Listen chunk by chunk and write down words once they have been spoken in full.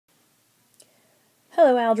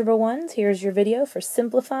Hello Algebra 1s, here's your video for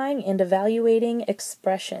simplifying and evaluating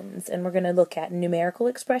expressions, and we're going to look at numerical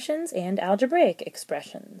expressions and algebraic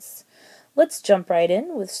expressions. Let's jump right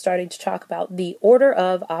in with starting to talk about the order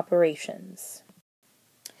of operations.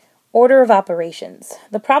 Order of operations.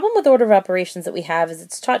 The problem with order of operations that we have is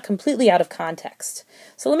it's taught completely out of context.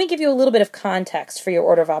 So let me give you a little bit of context for your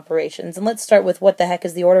order of operations, and let's start with what the heck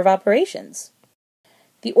is the order of operations.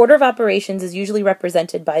 The order of operations is usually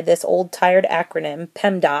represented by this old tired acronym,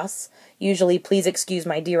 PEMDAS, usually please excuse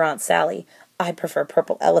my dear Aunt Sally. I prefer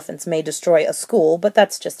purple elephants may destroy a school, but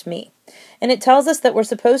that's just me. And it tells us that we're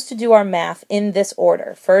supposed to do our math in this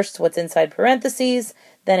order. First, what's inside parentheses,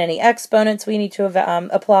 then any exponents we need to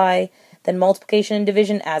apply, then multiplication and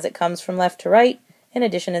division as it comes from left to right, and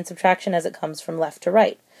addition and subtraction as it comes from left to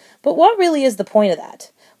right. But what really is the point of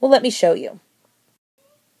that? Well, let me show you.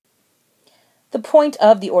 The point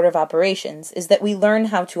of the order of operations is that we learn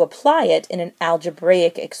how to apply it in an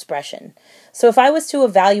algebraic expression. So if I was to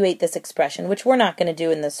evaluate this expression, which we're not going to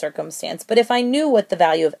do in this circumstance, but if I knew what the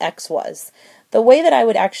value of x was, the way that I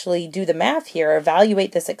would actually do the math here, or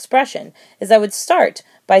evaluate this expression, is I would start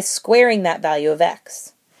by squaring that value of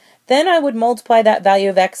x. Then I would multiply that value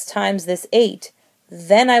of x times this 8.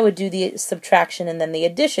 Then I would do the subtraction and then the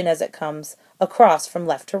addition as it comes across from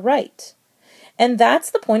left to right. And that's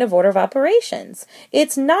the point of order of operations.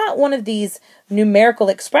 It's not one of these numerical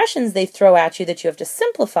expressions they throw at you that you have to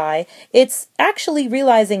simplify. It's actually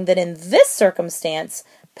realizing that in this circumstance,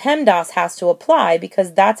 PEMDAS has to apply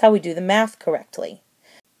because that's how we do the math correctly.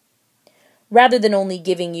 Rather than only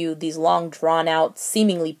giving you these long drawn-out,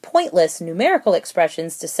 seemingly pointless numerical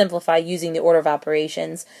expressions to simplify using the order of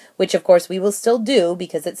operations, which of course we will still do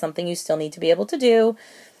because it's something you still need to be able to do,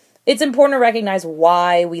 it's important to recognize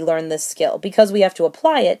why we learn this skill, because we have to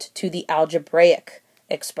apply it to the algebraic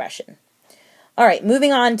expression. All right,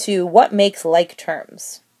 moving on to what makes like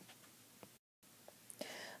terms.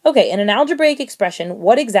 Okay, in an algebraic expression,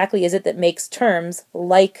 what exactly is it that makes terms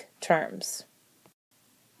like terms?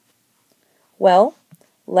 Well,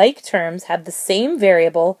 like terms have the same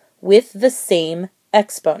variable with the same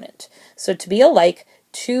exponent. So to be alike,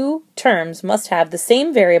 two terms must have the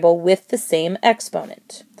same variable with the same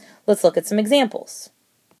exponent. Let's look at some examples.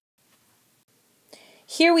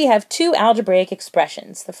 Here we have two algebraic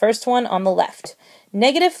expressions. The first one on the left,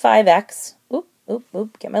 negative 5x,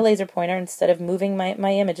 get my laser pointer instead of moving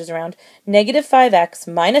my images around, negative 5x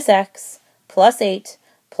minus x plus 8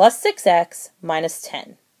 plus 6x minus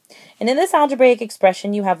 10. And in this algebraic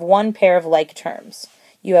expression, you have one pair of like terms.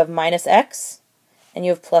 You have minus x and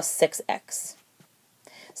you have plus 6x.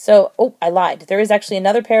 So, I lied. There is actually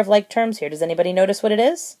another pair of like terms here. Does anybody notice what it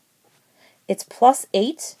is? It's plus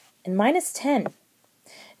 8 and minus 10.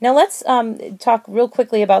 Now let's talk real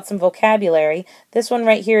quickly about some vocabulary. This one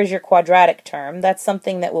right here is your quadratic term. That's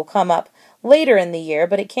something that will come up later in the year,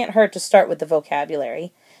 but it can't hurt to start with the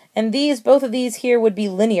vocabulary. And both of these here would be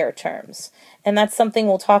linear terms. And that's something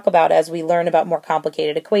we'll talk about as we learn about more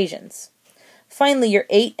complicated equations. Finally, your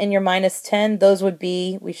 8 and your minus 10, those would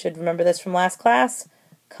be, we should remember this from last class,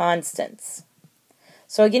 constants.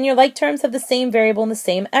 So again, your like terms have the same variable and the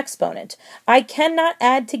same exponent. I cannot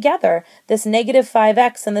add together this negative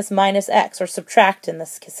 5x and this minus x, or subtract in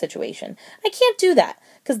this situation. I can't do that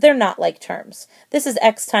because they're not like terms. This is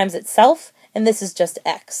x times itself, and this is just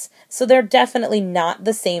x. So they're definitely not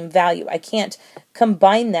the same value. I can't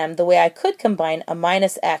combine them the way I could combine a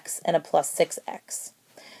minus x and a plus 6x.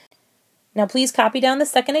 Now please copy down the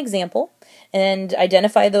second example and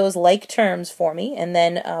identify those like terms for me, and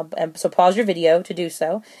then so pause your video to do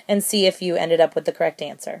so and see if you ended up with the correct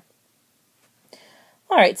answer.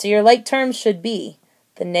 Alright, so your like terms should be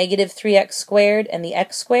the negative 3x squared and the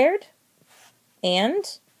x squared,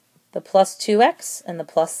 and the plus 2x and the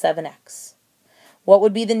plus 7x. What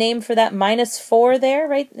would be the name for that minus 4 there,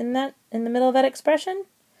 right in the middle of that expression?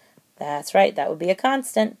 That's right, that would be a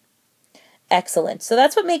constant. Excellent. So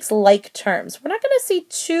that's what makes like terms. We're not going to see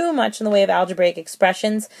too much in the way of algebraic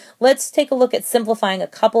expressions. Let's take a look at simplifying a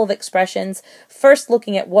couple of expressions, first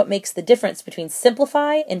looking at what makes the difference between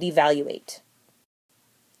simplify and evaluate.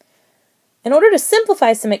 In order to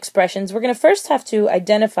simplify some expressions, we're going to first have to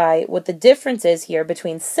identify what the difference is here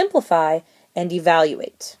between simplify and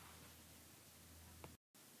evaluate.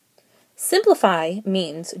 Simplify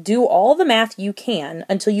means do all the math you can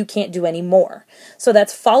until you can't do any more. So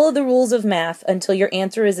that's follow the rules of math until your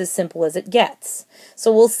answer is as simple as it gets.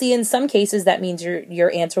 So we'll see in some cases that means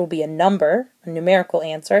your answer will be a number, a numerical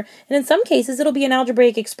answer, and in some cases it'll be an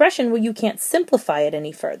algebraic expression where you can't simplify it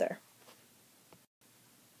any further.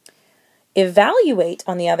 Evaluate,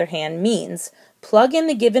 on the other hand, means plug in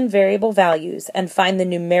the given variable values, and find the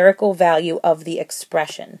numerical value of the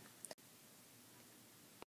expression.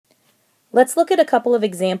 Let's look at a couple of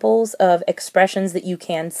examples of expressions that you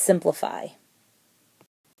can simplify.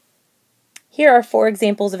 Here are 4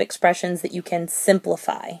 examples of expressions that you can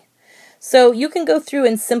simplify. So you can go through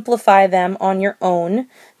and simplify them on your own.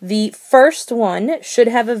 The first one should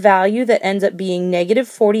have a value that ends up being negative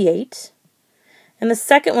 48, and the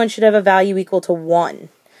second one should have a value equal to 1.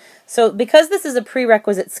 So because this is a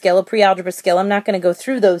prerequisite skill, a pre-algebra skill, I'm not going to go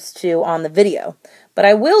through those two on the video. But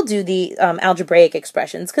I will do the algebraic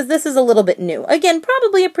expressions because this is a little bit new. Again,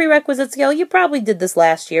 probably a prerequisite skill. You probably did this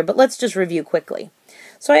last year, but let's just review quickly.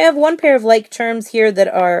 So I have one pair of like terms here that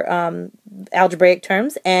are algebraic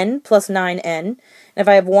terms, n plus 9n. And if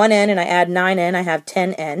I have 1n and I add 9n, I have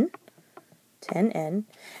 10n. 10n.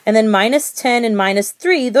 And then minus 10 and minus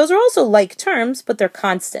 3, those are also like terms, but they're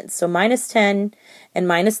constants. So minus 10 and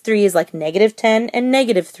minus 3 is like negative 10 and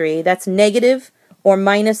negative 3. That's negative or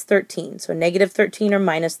minus 13. So negative 13 or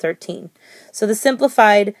minus 13. So the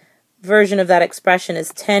simplified version of that expression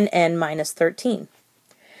is 10n minus 13.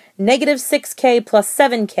 Negative 6k plus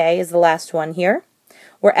 7k is the last one here.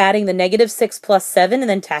 We're adding the negative 6 plus 7 and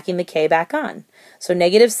then tacking the k back on. So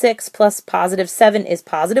negative 6 plus positive 7 is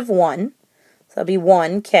positive 1. So that'll be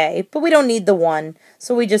 1k, but we don't need the 1,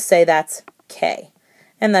 so we just say that's k.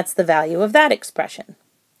 And that's the value of that expression.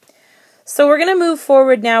 So we're going to move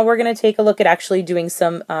forward now. We're going to take a look at actually doing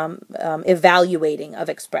some evaluating of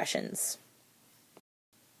expressions.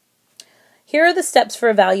 Here are the steps for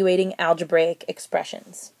evaluating algebraic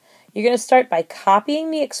expressions. You're going to start by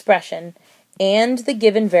copying the expression and the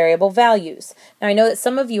given variable values. Now I know that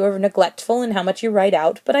some of you are neglectful in how much you write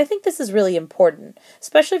out, but I think this is really important,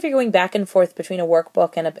 especially if you're going back and forth between a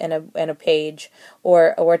workbook and a page,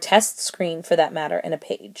 or a test screen for that matter, and a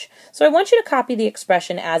page. So I want you to copy the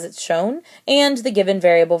expression as it's shown and the given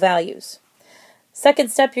variable values.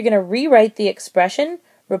 Second step, you're going to rewrite the expression,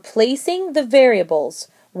 replacing the variables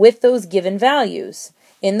with those given values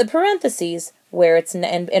in the parentheses where it's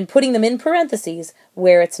and putting them in parentheses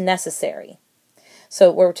where it's necessary. So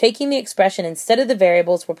we're taking the expression, instead of the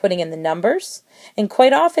variables, we're putting in the numbers, and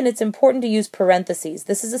quite often it's important to use parentheses.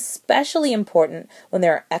 This is especially important when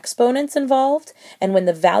there are exponents involved and when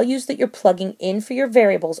the values that you're plugging in for your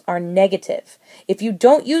variables are negative. If you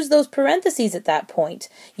don't use those parentheses at that point,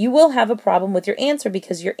 you will have a problem with your answer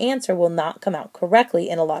because your answer will not come out correctly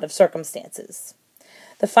in a lot of circumstances.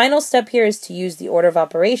 The final step here is to use the order of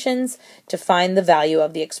operations to find the value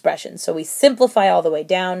of the expression. So we simplify all the way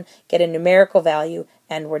down, get a numerical value,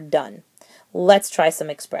 and we're done. Let's try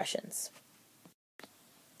some expressions.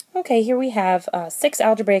 Okay, here we have 6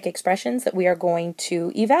 algebraic expressions that we are going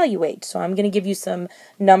to evaluate. So I'm going to give you some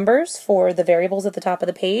numbers for the variables at the top of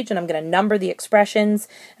the page, and I'm going to number the expressions,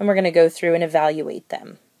 and we're going to go through and evaluate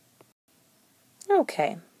them.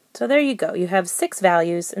 Okay. So there you go. You have 6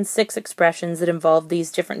 values and 6 expressions that involve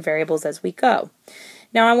these different variables as we go.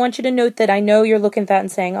 Now I want you to note that I know you're looking at that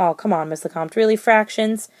and saying, oh, come on, Ms. Lecomte, really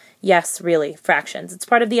fractions? Yes, really, fractions. It's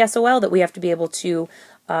part of the SOL that we have to be able to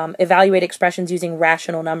evaluate expressions using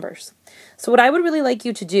rational numbers. So what I would really like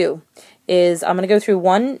you to do is, I'm going to go through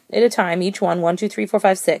one at a time, each one, 1, 2, 3, 4,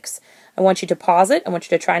 5, 6. I want you to pause it. I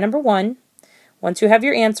want you to try number 1. Once you have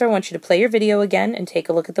your answer, I want you to play your video again and take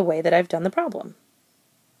a look at the way that I've done the problem.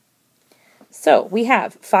 So we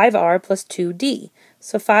have 5r plus 2d.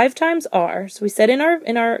 So 5 times r, so we said in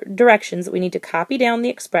our directions that we need to copy down the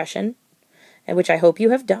expression, and which I hope you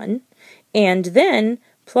have done, and then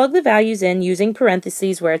plug the values in using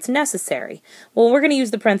parentheses where it's necessary. Well, we're going to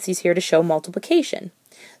use the parentheses here to show multiplication.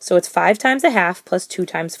 So it's 5 times a half plus 2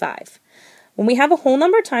 times 5. When we have a whole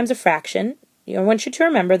number times a fraction, I want you to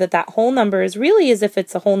remember that that whole number is really as if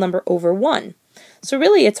it's a whole number over 1. So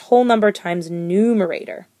really it's whole number times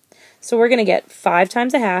numerator. So we're going to get 5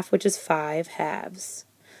 times a half, which is 5 halves,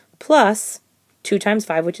 plus 2 times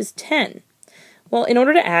 5, which is 10. Well, in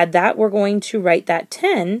order to add that, we're going to write that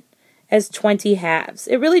 10 as 20 halves.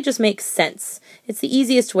 It really just makes sense. It's the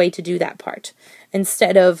easiest way to do that part.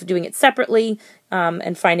 Instead of doing it separately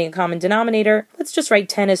and finding a common denominator, let's just write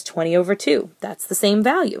 10 as 20 over 2. That's the same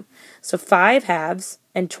value. So 5 halves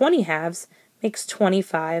and 20 halves makes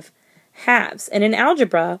 25 halves. And in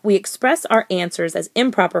algebra, we express our answers as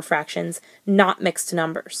improper fractions, not mixed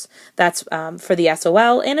numbers. That's for the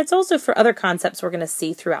SOL, and it's also for other concepts we're going to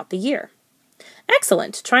see throughout the year.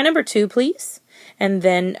 Excellent. Try number 2, please. And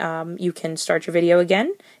then you can start your video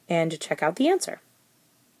again and check out the answer.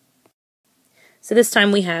 So this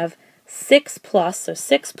time we have 6 plus, so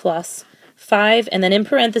 6 plus 5, and then in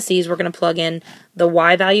parentheses we're going to plug in the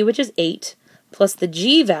y value, which is 8, plus the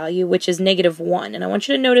g value, which is -1. And I want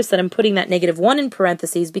you to notice that I'm putting that -1 in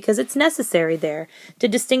parentheses because it's necessary there to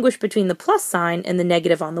distinguish between the plus sign and the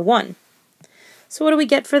negative on the 1. So what do we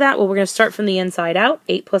get for that? Well, we're going to start from the inside out.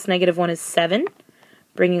 8 plus -1 is 7,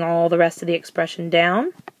 bringing all the rest of the expression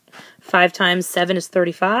down. 5 times 7 is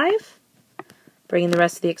 35, bringing the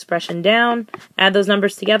rest of the expression down. Add those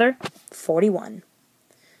numbers together, 41.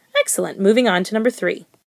 Excellent. Moving on to number 3.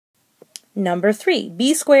 Number 3,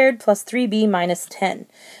 b squared plus 3b minus 10.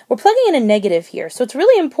 We're plugging in a negative here, so it's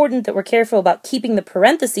really important that we're careful about keeping the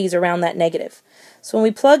parentheses around that negative. So when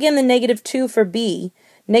we plug in the -2 for b,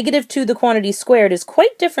 -2 the quantity squared is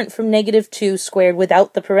quite different from -2 squared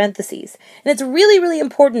without the parentheses. And it's really, really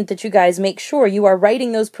important that you guys make sure you are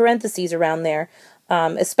writing those parentheses around there,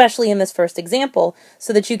 especially in this first example,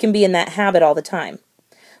 so that you can be in that habit all the time.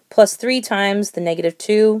 Plus 3 times the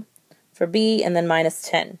 -2 for b, and then minus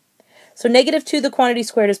 10. So -2 the quantity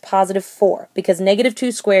squared is positive 4, because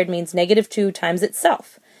 -2 squared means -2 times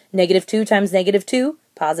itself. -2 times -2,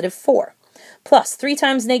 positive 4. Plus 3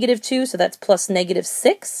 times -2, so that's plus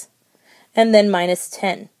 -6, and then minus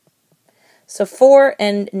 10. So 4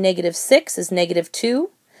 and -6 is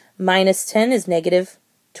 -2, minus 10 is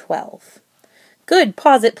 -12. Good,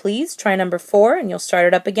 pause it please, try number 4, and you'll start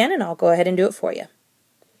it up again, and I'll go ahead and do it for you.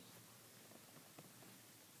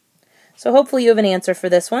 So hopefully you have an answer for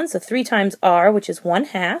this one. So 3 times r, which is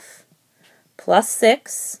 1/2, plus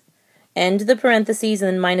 6, end the parentheses, and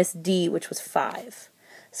then minus d, which was 5.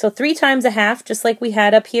 So 3 times 1/2, just like we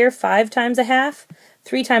had up here, 5 times 1/2,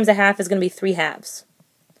 3 times 1/2 is going to be 3/2.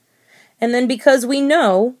 And then because we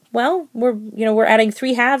know, well, we're adding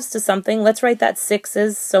 3/2 to something, let's write that 6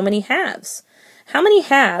 as so many halves. How many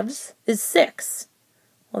halves is 6?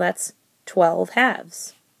 Well, that's 12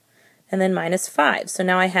 halves. And then minus 5. So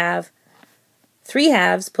now I have 3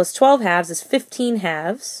 halves plus 12 halves is 15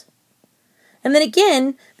 halves. And then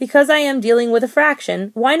again, because I am dealing with a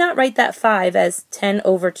fraction, why not write that 5 as 10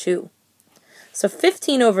 over 2? So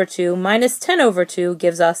 15 over 2 minus 10 over 2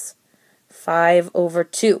 gives us 5 over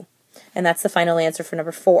 2. And that's the final answer for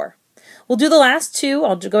number 4. We'll do the last two.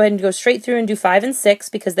 I'll go ahead and go straight through and do 5 and 6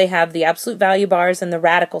 because they have the absolute value bars and the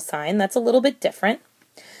radical sign. That's a little bit different.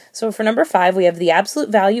 So for number 5, we have the absolute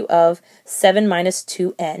value of 7 minus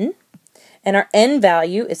 2n. And our n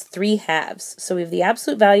value is 3/2. So we have the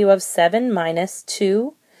absolute value of 7 minus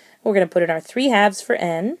 2. We're going to put in our 3/2 for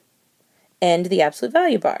n, and the absolute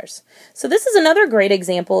value bars. So this is another great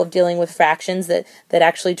example of dealing with fractions that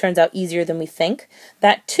actually turns out easier than we think.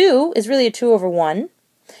 That 2 is really a 2 over 1,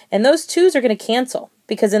 and those 2's are going to cancel.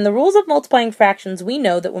 Because in the rules of multiplying fractions, we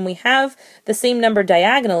know that when we have the same number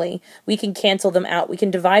diagonally, we can cancel them out. We can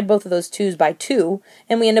divide both of those 2's by 2,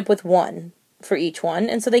 and we end up with 1. For each one,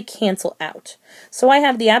 and so they cancel out. So I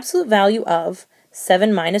have the absolute value of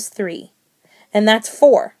 7 minus 3, and that's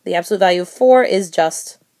 4. The absolute value of 4 is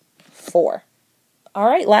just 4. All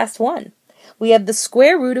right, last one. We have the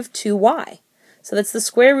square root of 2y. So that's the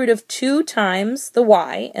square root of 2 times the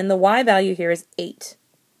y, and the y value here is 8.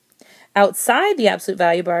 Outside the absolute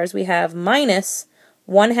value bars, we have minus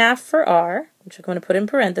 1/2 for r, which I'm going to put in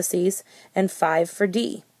parentheses, and 5 for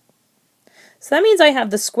d. So that means I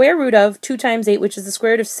have the square root of 2 times 8, which is the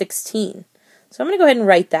square root of 16. So I'm going to go ahead and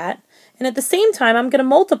write that. And at the same time, I'm going to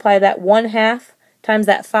multiply that 1/2 times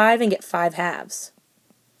that 5 and get 5/2.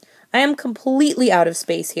 I am completely out of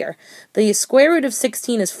space here. The square root of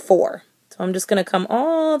 16 is 4. So I'm just going to come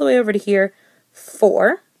all the way over to here.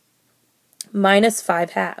 4 minus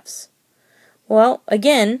 5/2. Well,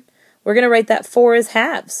 again, we're going to write that 4 as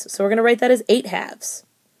halves. So we're going to write that as 8/2.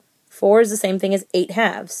 4 is the same thing as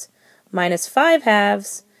 8/2. Minus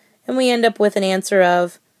 5/2, and we end up with an answer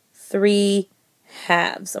of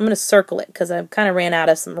 3/2. I'm going to circle it because I kind of ran out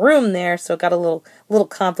of some room there, so it got a little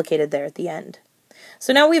complicated there at the end.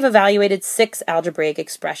 So now we've evaluated 6 algebraic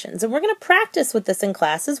expressions, and we're going to practice with this in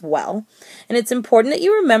class as well. And it's important that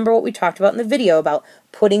you remember what we talked about in the video about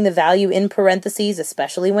putting the value in parentheses,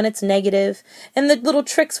 especially when it's negative, and the little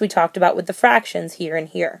tricks we talked about with the fractions here and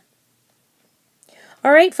here.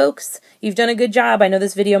 All right, folks, you've done a good job. I know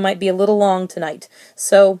this video might be a little long tonight.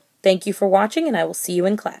 So thank you for watching, and I will see you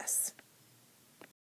in class.